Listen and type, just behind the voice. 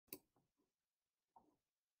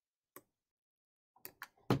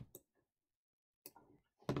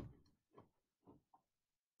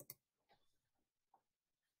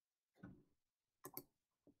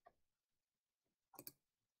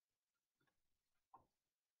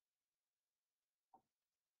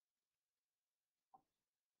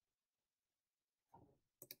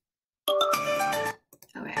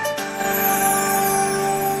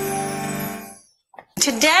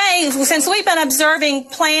since we've been observing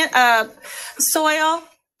soil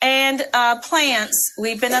and plants,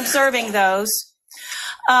 we've been observing those.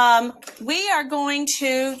 We are going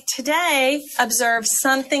to today observe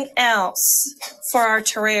something else for our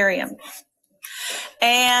terrarium.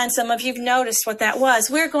 And some of you've noticed what that was.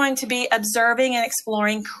 We're going to be observing and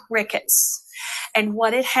exploring crickets and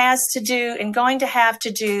what it has to do and going to have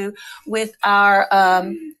to do with our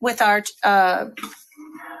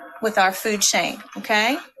food chain.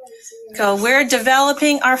 Okay? So we're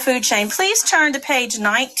developing our food chain. Please turn to page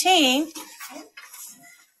 19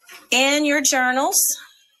 in your journals.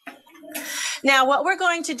 Now, what we're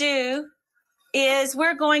going to do is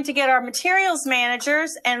we're going to get our materials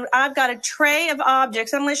managers, and I've got a tray of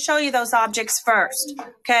objects. I'm going to show you those objects first,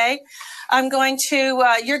 okay? You're going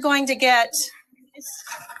to get,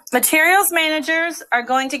 materials managers are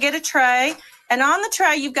going to get a tray, and on the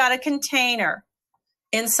tray you've got a container.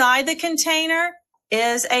 Inside the container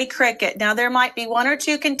is a cricket. Now, there might be one or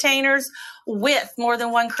two containers with more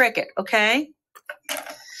than one cricket, okay?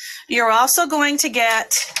 You're also going to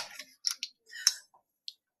get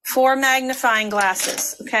 4 magnifying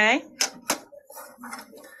glasses, okay?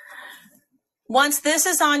 Once this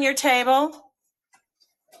is on your table,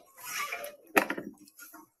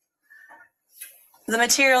 the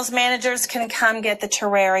materials managers can come get the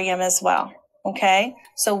terrarium as well, okay?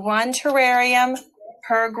 So 1 terrarium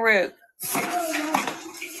per group.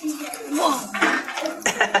 Whoa.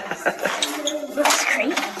 That's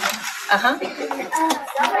great.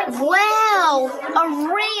 Wow, a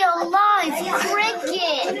real live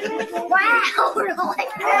cricket. Wow.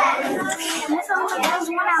 Like that. Look how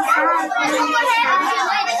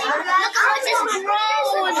it's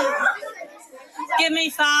grown. Give me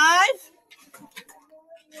 5.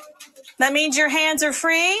 That means your hands are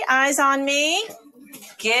free. Eyes on me.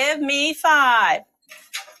 Give me 5.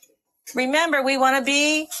 Remember, we want to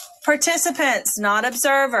be participants, not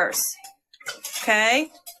observers.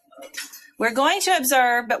 Okay? We're going to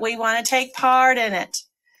observe, but we want to take part in it.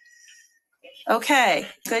 Okay,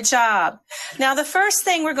 good job. Now, the first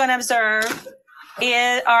thing we're going to observe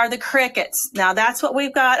are the crickets. Now, that's what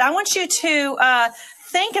we've got. I want you to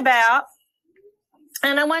think about,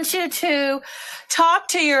 and I want you to talk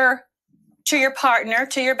to your partner,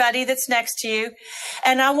 to your buddy that's next to you,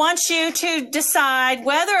 and I want you to decide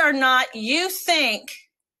whether or not you think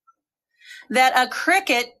that a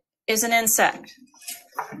cricket is an insect.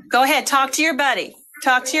 Go ahead, talk to your buddy.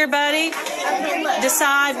 Talk to your buddy.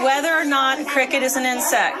 Decide whether or not a cricket is an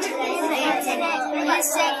insect.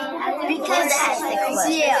 Because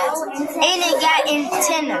and it got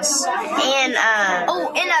antennas and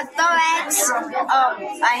and a thorax, a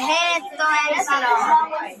head, thorax, and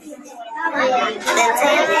antennas.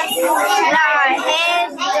 Head,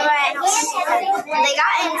 thorax. They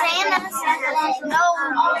got antennas. No,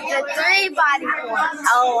 the 3 body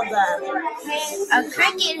parts. A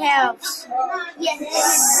cricket has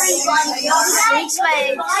 6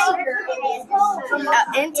 legs,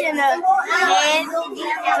 antenna, head,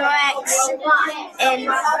 thorax, and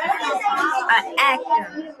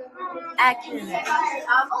actin.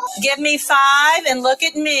 Give me 5 and look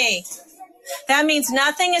at me. That means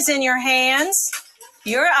nothing is in your hands.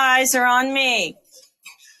 Your eyes are on me.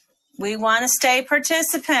 We want to stay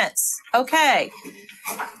participants. Okay.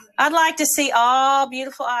 I'd like to see all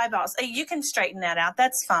beautiful eyeballs. You can straighten that out.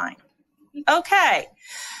 That's fine. Okay.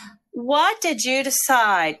 What did you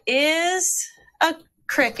decide is a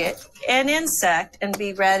cricket an insect, and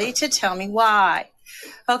be ready to tell me why?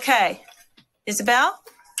 Okay. Isabel?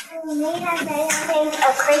 For me, I think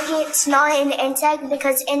a cricket's not an insect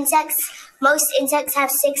because most insects have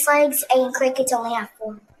 6 legs and crickets only have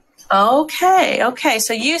 4. Okay.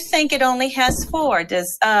 So you think it only has 4.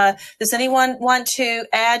 Does anyone want to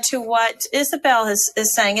add to what Isabel is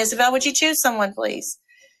saying? Isabel, would you choose someone, please?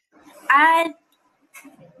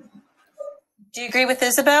 Do you agree with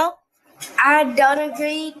Isabel? I don't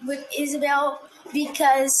agree with Isabel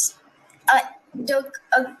because the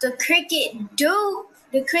cricket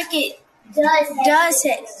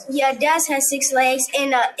does have 6 legs,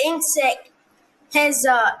 and an insect has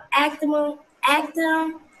actin,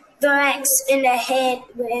 thorax, and a head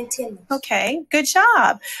with antennas. Okay, good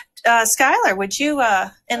job. Skylar, would you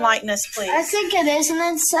enlighten us, please? I think it is an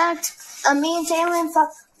insect. Me and Jalen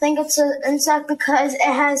think it's an insect because it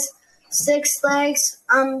has 6 legs.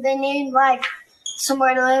 They need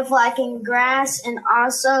somewhere to live, in grass, and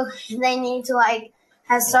also they need to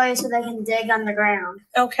have soil so they can dig underground.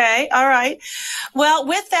 Okay, all right. Well,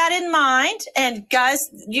 with that in mind, and guys,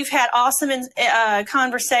 you've had awesome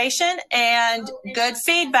conversation and good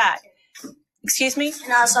feedback. Excuse me?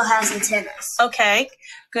 And also has antennas. Okay.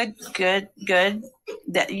 Good.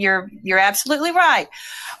 That you're absolutely right.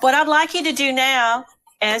 What I'd like you to do now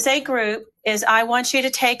as a group is I want you to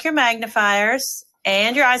take your magnifiers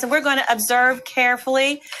and your eyes, and we're going to observe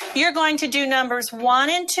carefully. You're going to do numbers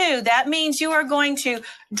 1 and 2. That means you are going to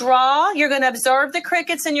draw. You're going to observe the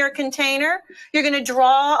crickets in your container. You're going to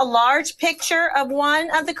draw a large picture of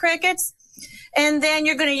one of the crickets, and then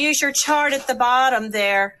you're going to use your chart at the bottom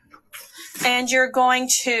there, and you're going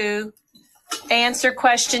to answer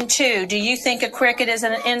question 2. Do you think a cricket is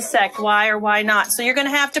an insect? Why or why not? So you're going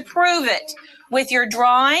to have to prove it with your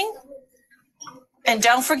drawing. And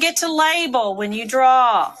don't forget to label when you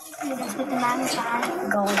draw. Go on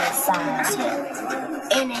the side.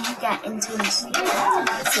 And then you got antennas.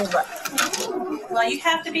 So look. Well, you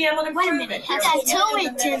have to be able to. Wait a minute. You got 2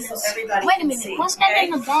 antennas. Wait a minute. What's that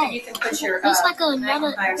in the back? You can put your. Looks like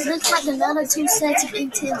another 2 sets of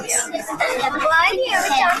antennas. Why do you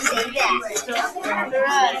ever say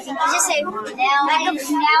that? You just say now.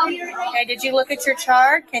 Okay, did you look at your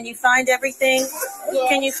chart? Can you find everything? Yeah.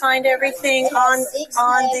 Can you find everything on the?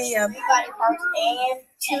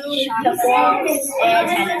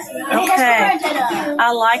 Okay.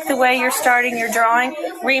 I like the way you're starting your drawing.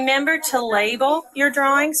 Remember to label your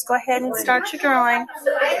drawings. Go ahead and start your drawing.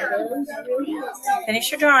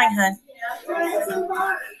 Finish your drawing, hon.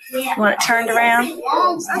 You want it turned around?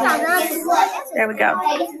 There we go.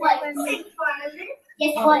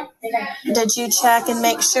 Did you check and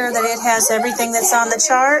make sure that it has everything that's on the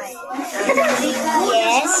chart?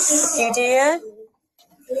 Yes. You did?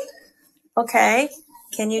 Okay.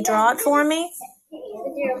 Can you draw it for me?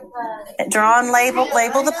 Draw and label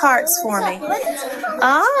the parts for me.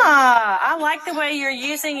 I like the way you're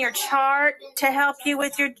using your chart to help you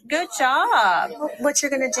with your good job. What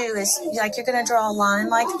you're going to do is you're going to draw a line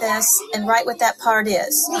like this and write what that part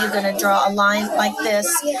is. You're going to draw a line like this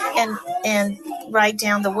and write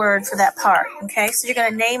down the word for that part. Okay, so you're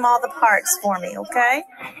going to name all the parts for me. Okay.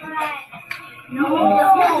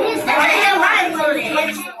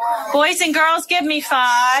 Boys and girls, give me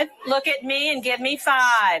 5. Look at me and give me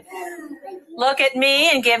 5. Look at me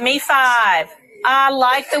and give me 5. I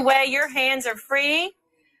like the way your hands are free.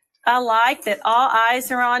 I like that all eyes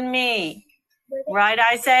are on me. Right,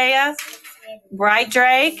 Isaiah? Right,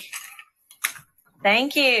 Drake?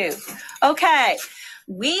 Thank you. Okay.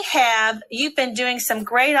 You've been doing some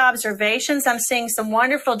great observations. I'm seeing some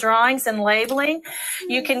wonderful drawings and labeling.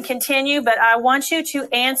 You can continue, but I want you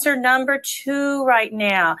to answer number 2 right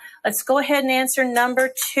now. Let's go ahead and answer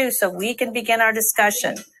number 2 so we can begin our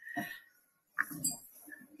discussion.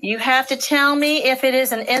 You have to tell me if it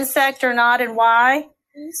is an insect or not and why.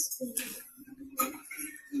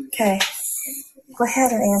 Okay. Go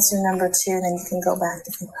ahead and answer number 2, then you can go back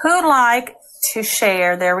to who'd like to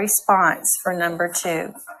share their response for number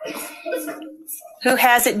 2. Who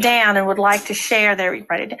has it down and would like to share their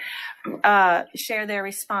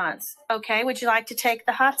response? Okay, would you like to take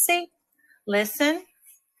the hot seat? Listen.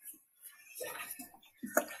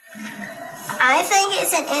 I think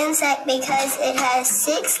it's an insect because it has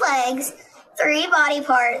 6 legs, 3 body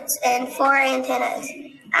parts, and 4 antennas.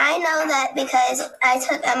 I know that because I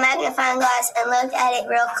took a magnifying glass and looked at it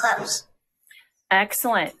real close.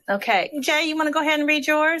 Excellent. Okay. Jay, you want to go ahead and read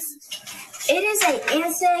yours? It is an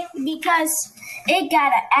insect because it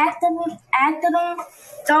got an abdomen,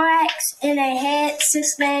 thorax, and a head,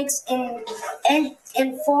 6 legs, and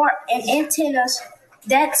 4 antennas.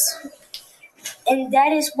 That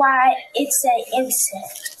is why it's an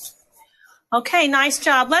insect. Okay, nice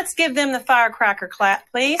job. Let's give them the firecracker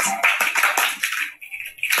clap, please.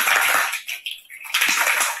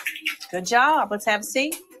 Good job. Let's have a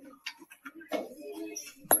seat.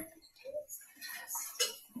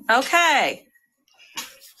 Okay.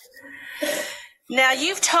 Now,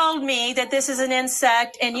 you've told me that this is an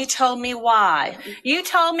insect, and you told me why. You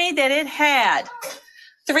told me that it had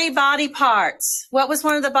 3 body parts. What was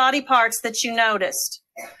one of the body parts that you noticed?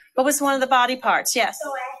 What was one of the body parts? Yes.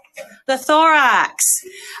 The thorax.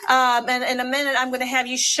 And in a minute, I'm going to have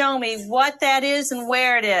you show me what that is and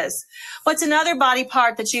where it is. What's another body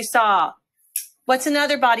part that you saw? What's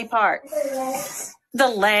another body part? The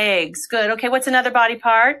legs. Good. Okay, what's another body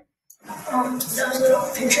part? Those little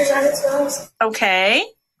pinchers on its nose. Okay.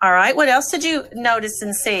 All right. What else did you notice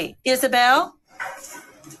and see? Isabel?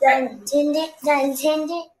 The antennae. The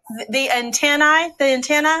antennae? The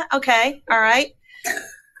antenna? Okay. All right.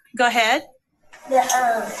 Go ahead. The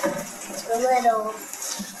little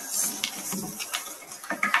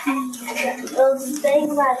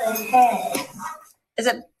thing by the head. Is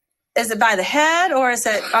it by the head or is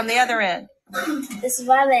it on the other end? It's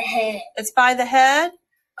by the head. It's by the head?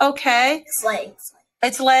 Okay. It's legs.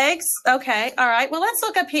 It's legs? Okay. All right. Well, let's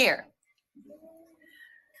look up here.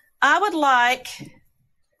 I would like,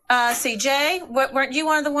 see, Jay, weren't you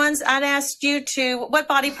one of the ones I'd asked you to, what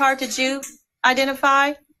body part did you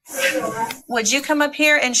identify? Would you come up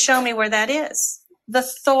here and show me where that is? The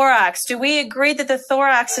thorax. Do we agree that the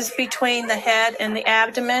thorax is between the head and the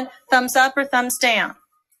abdomen? Thumbs up or thumbs down?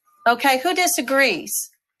 Okay, who disagrees?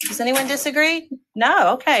 Does anyone disagree?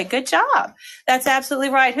 No. Okay, good job. That's absolutely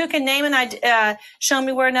right. Who can name and show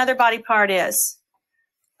me where another body part is?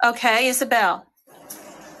 Okay, Isabel.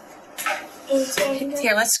 Antenna.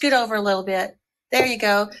 Here, let's scoot over a little bit. There you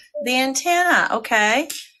go. The antenna. Okay.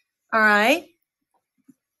 All right.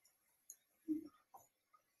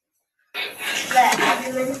 The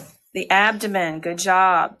abdomen. The abdomen. Good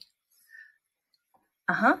job.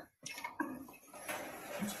 Uh-huh.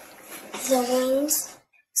 The wings.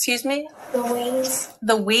 Excuse me? The wings.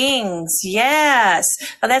 The wings. Yes.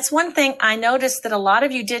 Now, that's one thing I noticed that a lot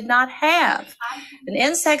of you did not have. And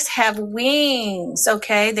insects have wings.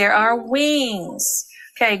 Okay. There are wings.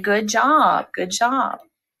 Okay. Good job. Good job.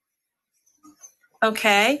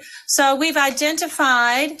 Okay. So we've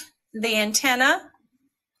identified the antenna,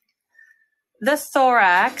 the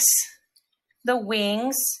thorax, the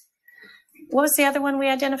wings. What was the other one we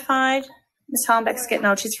identified? Ms. Hollenbeck's getting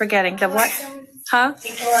old. She's forgetting. The what? Huh?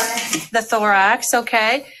 The thorax.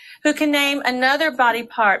 Okay. Who can name another body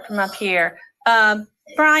part from up here?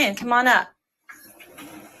 Brian, come on up.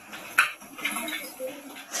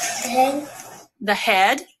 The head. The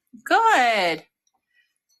head. Good.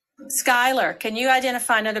 Skylar, can you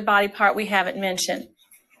identify another body part we haven't mentioned?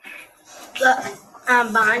 The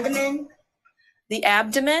abdomen. The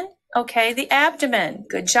abdomen. Okay, the abdomen.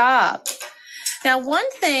 Good job. Now,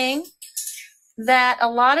 one thing that a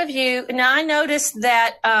lot of you, now I noticed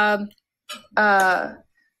that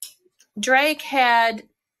Drake had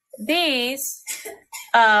these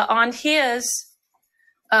on his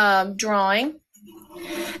drawing,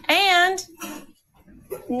 and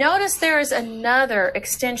notice there is another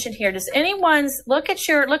extension here. Does anyone's look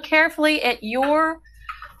carefully at your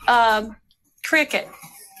cricket?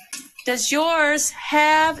 Does yours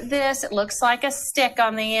have this? It looks like a stick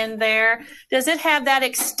on the end there. Does it have that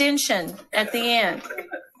extension at the end?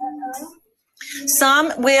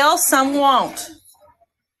 Some will, some won't.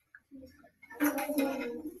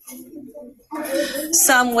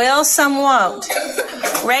 Some will, some won't.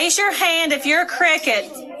 Raise your hand if you're a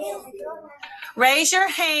cricket. Raise your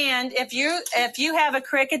hand if you have a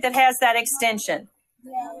cricket that has that extension.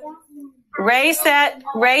 Raise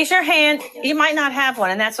your hand. You might not have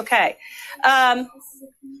one, and that's okay.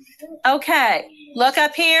 Okay, look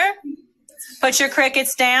up here. Put your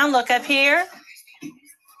crickets down. Look up here.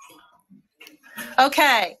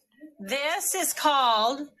 Okay, this is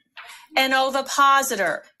called an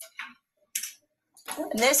ovipositor.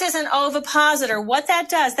 This is an ovipositor. What that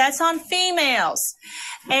does, that's on females.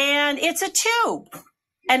 And it's a tube.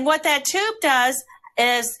 And what that tube does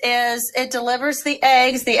is it delivers the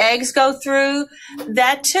eggs. The eggs go through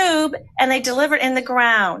that tube and they deliver it in the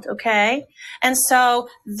ground, okay? And so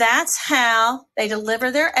that's how they deliver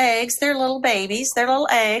their eggs, their little babies, their little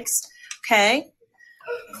eggs, okay?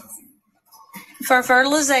 For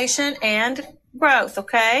fertilization and growth,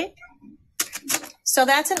 okay? So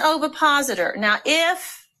that's an ovipositor. Now,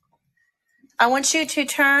 if I want you to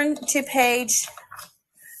turn to page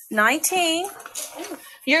 19,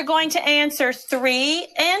 you're going to answer 3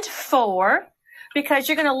 and 4 because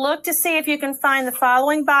you're going to look to see if you can find the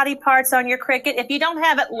following body parts on your cricket. If you don't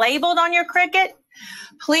have it labeled on your cricket,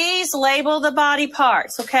 please label the body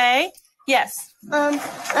parts, okay? Yes.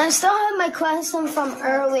 I still have my question from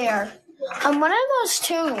earlier. What are those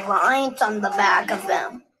 2 lines on the back of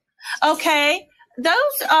them? Okay.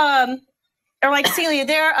 Those are like Celia,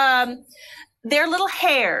 they're little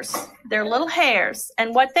hairs. They're little hairs.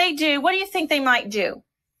 And what they do, what do you think they might do?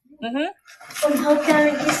 Help them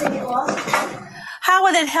in case they get lost. How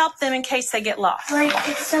would it help them in case they get lost? Like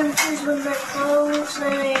it senses when they're close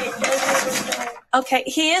and it doesn't. Okay,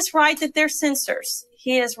 he is right that they're sensors.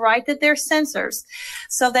 He is right that they're sensors.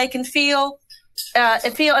 So they can feel,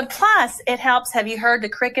 and plus it helps. Have you heard the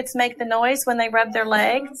crickets make the noise when they rub their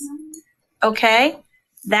legs? Okay,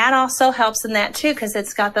 that also helps in that too because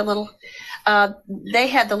it's got the little, they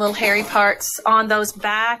have the little hairy parts on those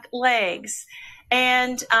back legs.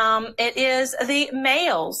 And it is the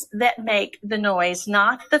males that make the noise,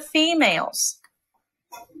 not the females.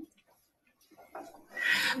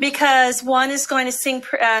 Because one is going to sing,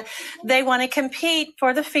 they want to compete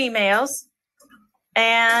for the females.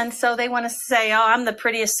 And so they want to say, oh, I'm the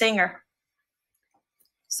prettiest singer.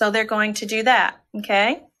 So they're going to do that,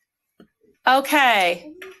 okay?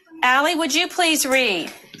 Okay. Allie, would you please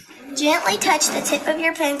read? Gently touch the tip of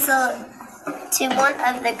your pencil to one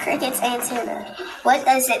of the cricket's antenna. What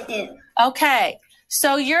does it do? Okay,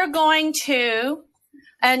 so you're going to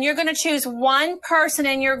choose one person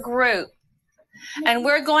in your group. And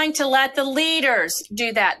we're going to let the leaders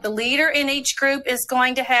do that. The leader in each group is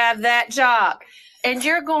going to have that job. And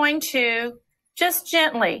you're going to just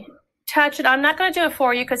gently touch it. I'm not going to do it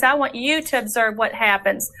for you because I want you to observe what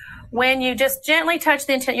happens. When you just gently touch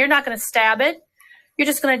the antenna, you're not going to stab it. You're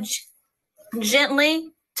just going to gently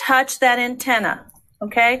touch that antenna.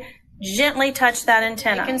 Okay? Gently touch that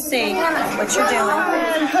antenna. You can see what you're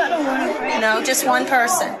doing. No, just one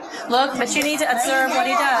person. Look, but you need to observe what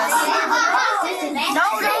he does.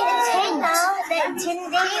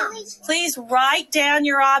 Please write down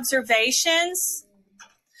your observations.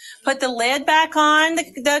 Put the lid back on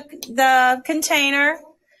the container.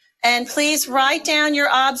 And please write down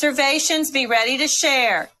your observations. Be ready to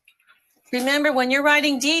share. Remember, when you're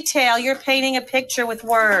writing detail, you're painting a picture with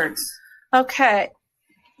words. Okay.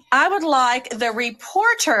 I would like the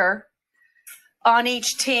reporter on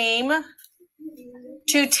each team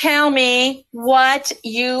to tell me what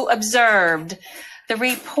you observed. The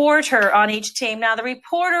reporter on each team. Now, the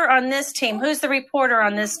reporter on this team, who's the reporter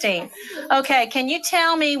on this team? Okay, can you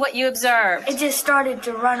tell me what you observed? It just started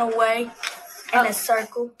to run away in a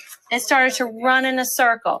circle. It started to run in a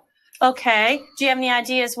circle. Okay, do you have any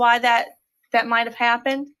ideas why that might have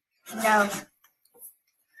happened? No.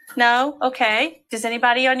 No? Okay. Does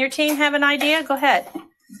anybody on your team have an idea? Go ahead.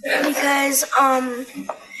 Because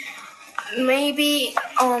maybe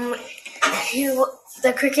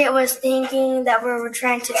the cricket was thinking that we were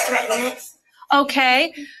trying to threaten it.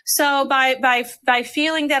 Okay. So by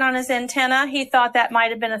feeling that on his antenna, he thought that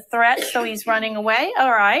might have been a threat, so he's running away.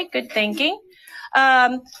 All right. Good thinking.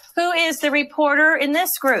 Who is the reporter in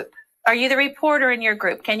this group? Are you the reporter in your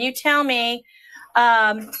group? Can you tell me,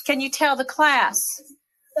 can you tell the class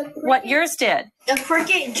what yours did? The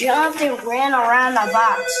cricket jumped and ran around the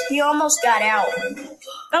box. He almost got out.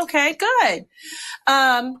 Okay, good.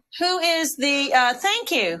 Who is the, thank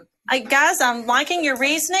you. Guys, I'm liking your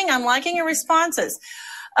reasoning. I'm liking your responses.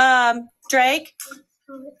 Drake?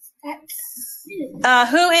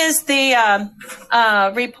 Who is the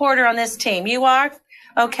reporter on this team? You are?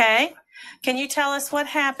 Okay. Can you tell us what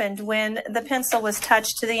happened when the pencil was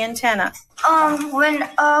touched to the antenna? When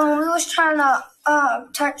we was trying to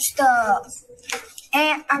touch the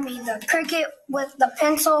cricket with the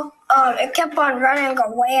pencil, it kept on running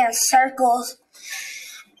away in circles,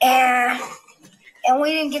 and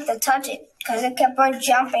we didn't get to touch it because it kept on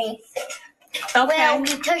jumping. Okay. Well, we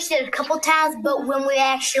touched it a couple times, but when we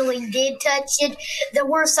actually did touch it, there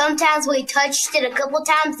were some times we touched it a couple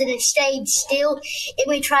times and it stayed still, and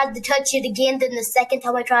we tried to touch it again. Then the second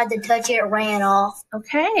time we tried to touch it, it ran off.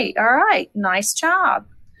 Okay. All right. Nice job.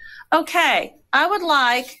 Okay. I would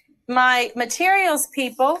like my materials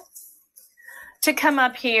people to come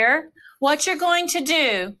up here. What you're going to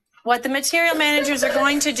do, what the material managers are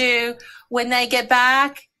going to do when they get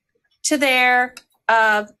back to their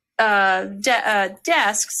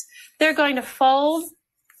desks, they're going to fold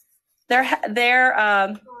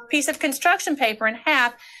their piece of construction paper in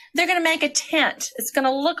half. They're going to make a tent. It's going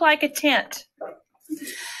to look like a tent.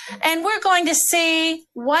 And we're going to see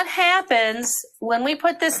what happens when we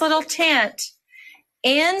put this little tent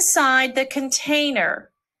inside the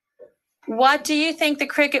container. What do you think the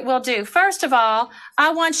cricket will do? First of all,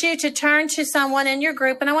 I want you to turn to someone in your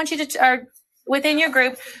group, and I want you to, within your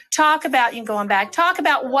group, talk about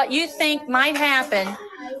what you think might happen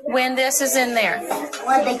when this is in there.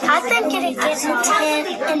 I think it gets a 10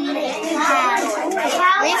 and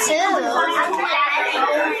me too.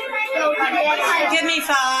 Give me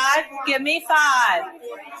 5. Give me 5.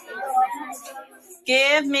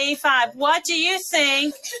 Give me 5. What do you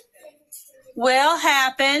think will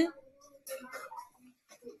happen?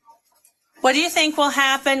 What do you think will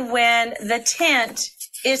happen when the tent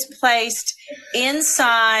is placed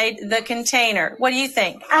inside the container? What do you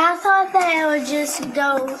think? I thought that it would just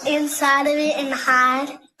go inside of it and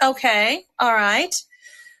hide. Okay. All right.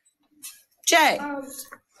 Jay.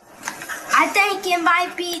 I think it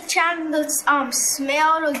might be trying to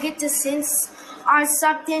smell or get the sense or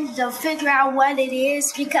something to figure out what it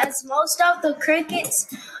is, because most of the crickets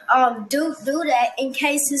do that in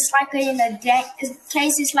case it's like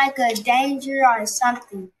a danger or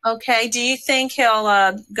something. Okay. Do you think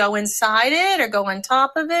he'll go inside it or go on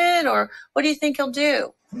top of it, or what do you think he'll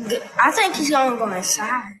do? I think he's going to go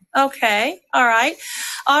inside. Okay. All right.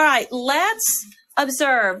 All right. Let's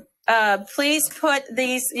observe. Please put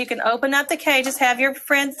these, you can open up the cages, have your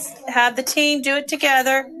friends, have the team do it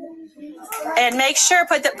together. And make sure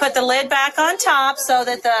put the lid back on top so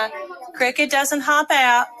that the cricket doesn't hop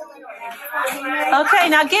out. Okay,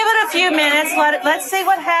 now give it a few minutes. Let's see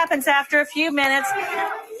what happens after a few minutes.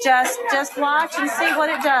 Just watch and see what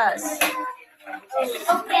it does. It's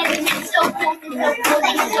going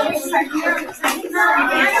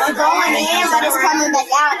in, but it's coming back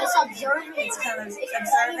out. It's observing. It's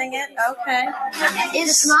observing it. Okay. The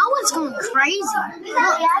small one's going crazy. Yeah,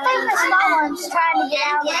 I think the small one's trying to get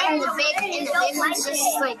out. Yeah, and the big one's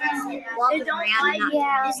just like walking around.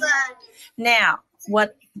 Yeah. Now,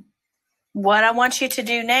 what I want you to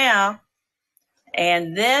do now,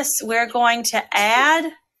 and this, we're going to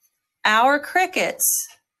add our crickets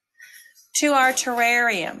to our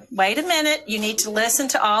terrarium. Wait a minute. You need to listen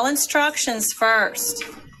to all instructions first.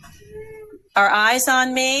 Are eyes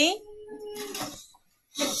on me?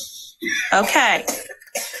 Okay.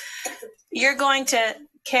 You're going to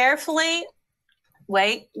carefully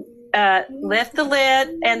lift the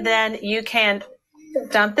lid, and then you can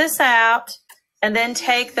dump this out and then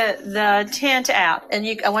take the tent out. And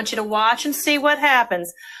I want you to watch and see what happens.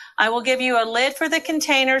 I will give you a lid for the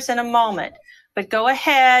containers in a moment, but go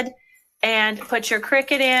ahead and put your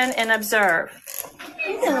cricket in and observe.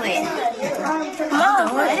 Open it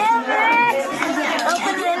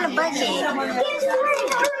in the bucket.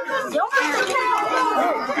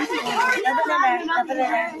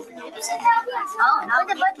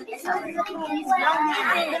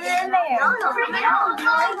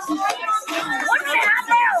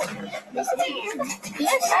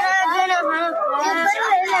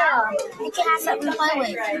 You can have something to play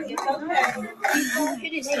with.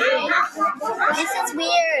 This is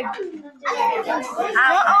weird.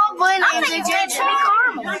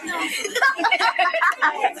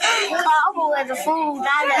 Caramel is a food,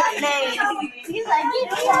 not a name.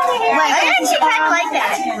 Wait, she packed like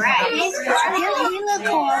that. Right. You look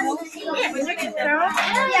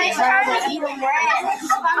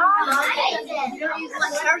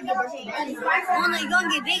caramel. Only gonna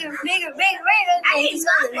get bigger. He's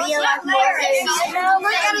gonna be a lot more.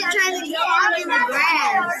 Look at it trying to get out in the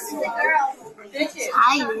grass.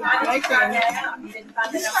 Tiny, right there.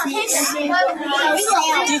 Do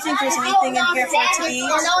you think there's anything in here for it to eat?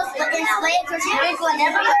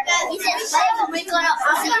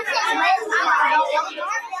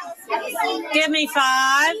 Give me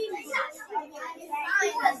 5.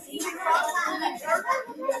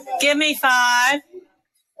 Give me 5.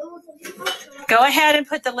 Go ahead and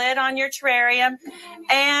put the lid on your terrarium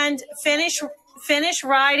and finish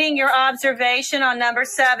writing your observation on number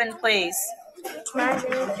 7, please.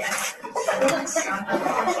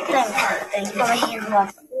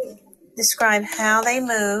 Describe how they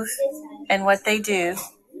move and what they do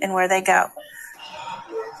and where they go.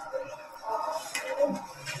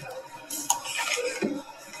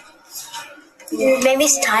 Maybe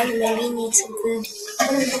he's tired. Maybe he needs some food.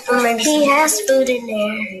 Or maybe he has food in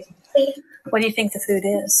there. What do you think the food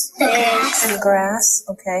is? The grass. The grass.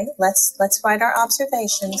 Okay. Let's write our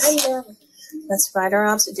observations. Let's write our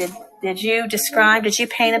observations. Did you describe? Did you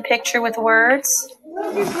paint a picture with words?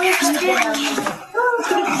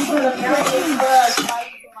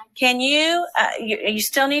 Can you? You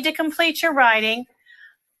still need to complete your writing.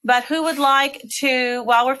 But who would like to?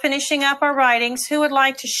 While we're finishing up our writings, who would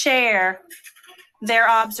like to share their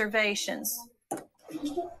observations?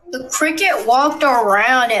 The cricket walked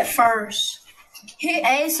around at first. He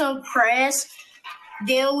ate some grass,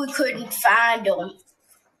 then we couldn't find him.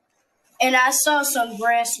 And I saw some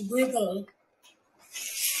grass wiggling.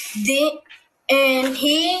 And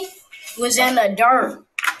he was in the dirt,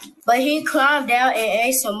 but he climbed out and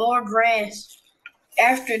ate some more grass.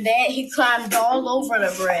 After that, he climbed all over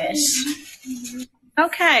the grass.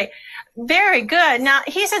 Okay, very good. Now,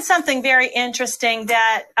 he said something very interesting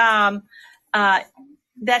that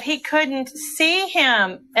that he couldn't see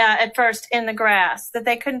him at first in the grass, that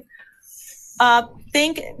they couldn't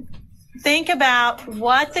think about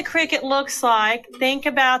what the cricket looks like, think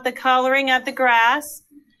about the coloring of the grass,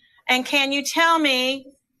 and can you tell me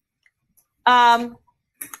about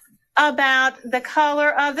the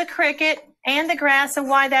color of the cricket and the grass and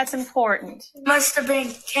why that's important? Must have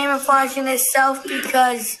been camouflaging itself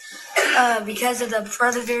because of the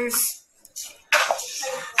predators.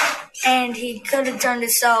 And he could have turned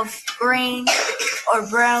himself green or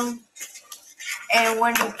brown. And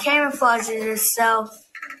when he camouflages himself,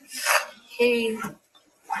 he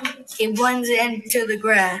blends into the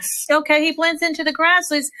grass. Okay, he blends into the grass.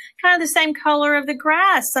 So he's kind of the same color of the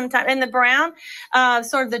grass sometimes. And the brown,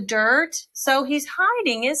 sort of the dirt. So he's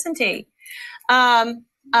hiding, isn't he?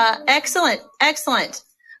 Excellent, excellent.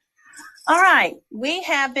 All right, we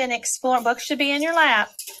have been exploring, books should be in your lap.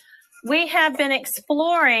 we have been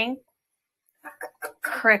exploring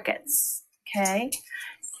crickets, okay?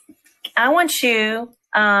 I want you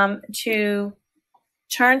to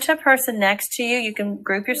turn to a person next to you. You can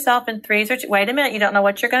group yourself in threes or two. Wait a minute, you don't know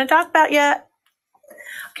what you're going to talk about yet.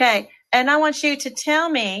 Okay, and I want you to tell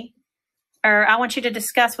me, or I want you to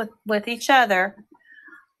discuss with each other,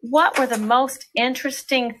 what were the most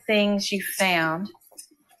interesting things you found?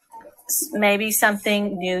 Maybe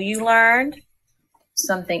something new you learned,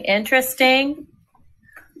 something interesting,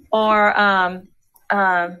 or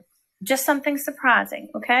just something surprising,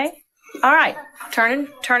 okay? All right, turn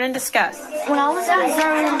and discuss. When I was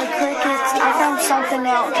observing the crickets, I found something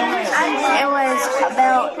out, and it was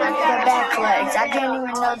about their back legs. I didn't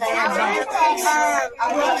even know they had back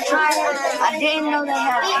legs. I didn't know they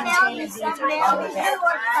had antennas either on their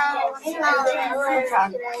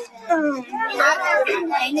back.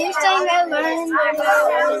 A new thing I learned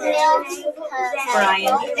about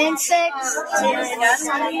Brian. insects.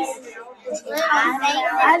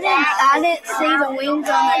 I didn't see the wings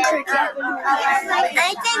on the cricket. I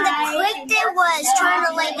think the cricket was trying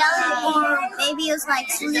to lay down, or maybe it was like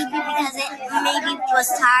sleepy because it maybe was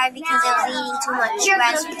tired because it was eating too much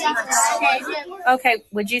grass with too much salt. Okay,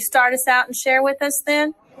 would you start us out and share with us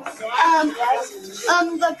then?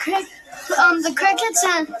 The crickets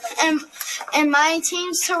and my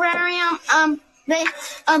team's terrarium. They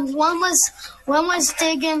one was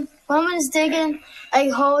digging a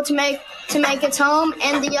hole to make its home,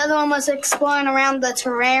 and the other one was exploring around the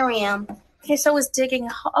terrarium. Okay, so it was digging.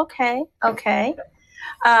 Okay.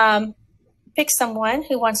 Pick someone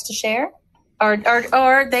who wants to share, or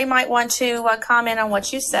they might want to comment on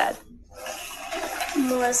what you said.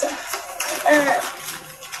 Melissa.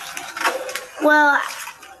 Well,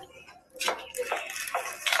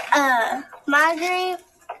 Marjorie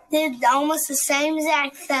did almost the same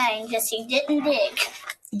exact thing, just he didn't dig.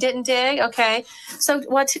 Didn't dig? Okay. So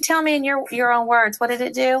tell me in your own words, what did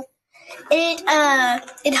it do?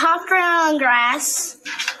 It hopped around on grass.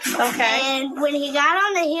 Okay. And when he got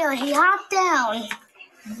on the hill, he hopped down.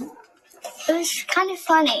 It was kind of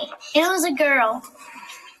funny. It was a girl.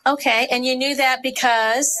 Okay, and you knew that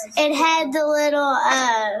because? It had the little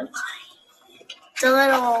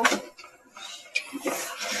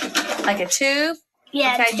like a tube?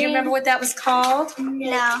 Yeah. Okay, do you remember what that was called?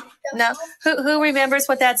 No. No. Who remembers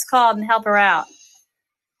what that's called and help her out?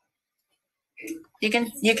 You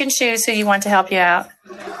can choose who you want to help you out.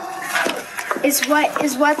 Is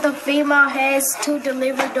what the female has to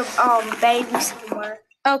deliver the babies for.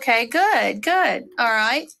 Okay, good. All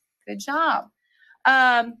right. Good job.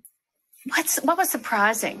 What was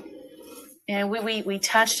surprising? And we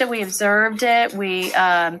touched it, we observed it, we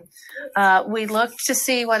looked to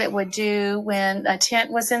see what it would do when a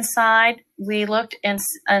tent was inside. We looked and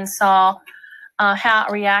saw how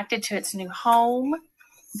it reacted to its new home.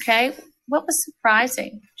 Okay, what was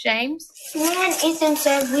surprising, James? Me and Ethan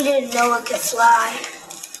said we didn't know it could fly.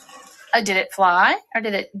 Did it fly or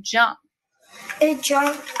did it jump? It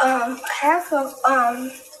jumped half of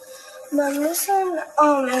Melissa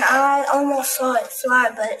and I almost saw it fly,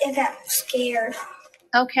 but it got scared.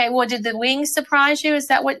 Okay, well, did the wings surprise you? Is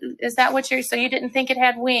that what you're, so you didn't think it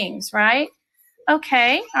had wings, right?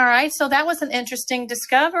 Okay, all right, so that was an interesting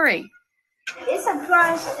discovery. It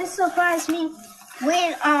surprised me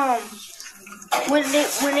when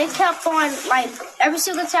it kept on, like, every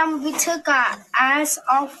single time we took our eyes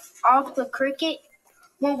off the cricket,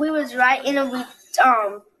 when we was right in it, we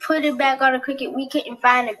put it back on the cricket, we couldn't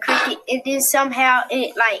find the cricket, and then somehow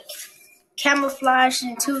it like camouflaged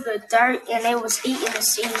into the dirt, and it was eating the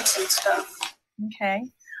seeds and stuff. Okay,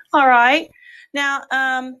 all right. Now,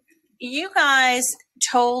 you guys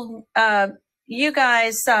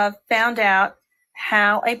found out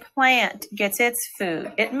how a plant gets its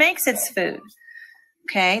food. It makes its food.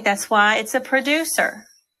 Okay, that's why it's a producer.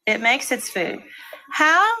 It makes its food.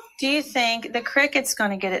 How do you think the cricket's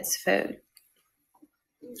going to get its food?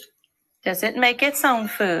 Does it make its own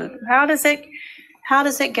food? How does it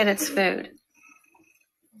get its food?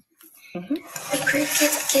 Mm-hmm. The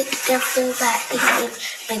crickets get their food by eating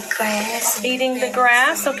the grass. Eating the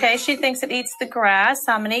grass? Okay, she thinks it eats the grass.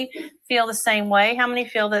 How many feel the same way? How many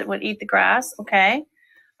feel that it would eat the grass? Okay.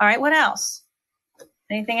 All right, what else?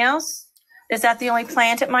 Anything else? Is that the only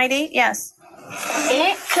plant it might eat? Yes.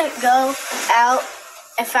 It could go out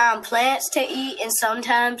and find plants to eat, and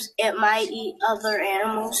sometimes it might eat other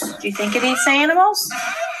animals. Do you think it eats animals?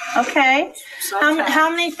 Okay. How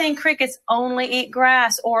many think crickets only eat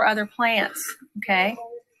grass or other plants? Okay.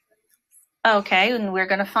 Okay, and we're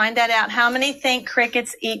going to find that out. How many think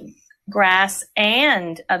crickets eat grass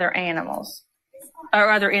and other animals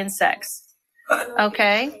or other insects?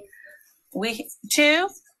 Okay. Two?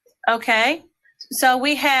 Okay. So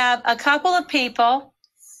we have a couple of people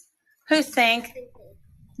who think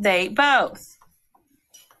they eat both.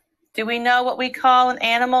 Do we know what we call an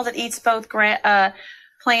animal that eats both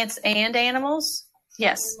plants and animals?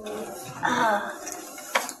 Yes. I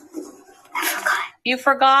forgot. You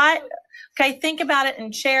forgot? Okay, think about it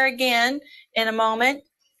and share again in a moment.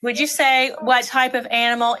 Would you say what type of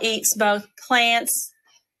animal eats both plants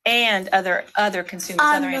and other consumers?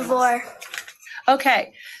 Omnivore.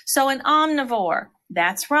 Okay, so an omnivore.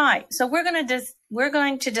 That's right. So we're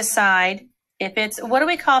going to decide if it's, what do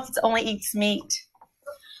we call if it only eats meat?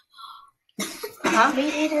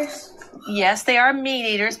 Meat eaters. Yes, they are meat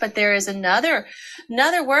eaters, but there is another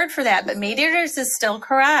word for that. But meat eaters is still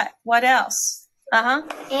correct. What else?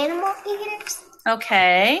 Animal eaters.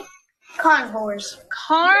 Okay. Carnivores.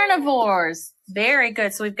 Carnivores. Very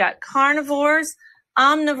good. So we've got carnivores,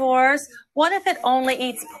 omnivores. What if it only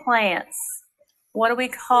eats plants? What do we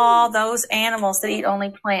call those animals that eat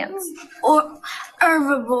only plants? Or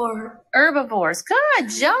herbivore. Herbivores. Good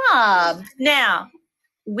job. Now,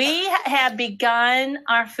 we have begun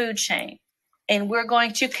our food chain, and we're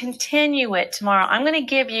going to continue it tomorrow. I'm going to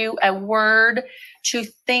give you a word to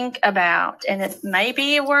think about, and it may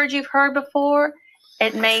be a word you've heard before.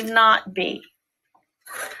 It may not be.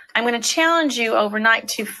 I'm going to challenge you overnight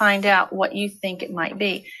to find out what you think it might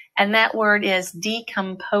be, and that word is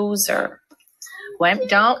decomposer.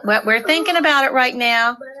 We're thinking about it right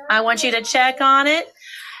now. I want you to check on it,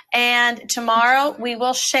 and tomorrow we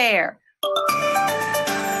will share.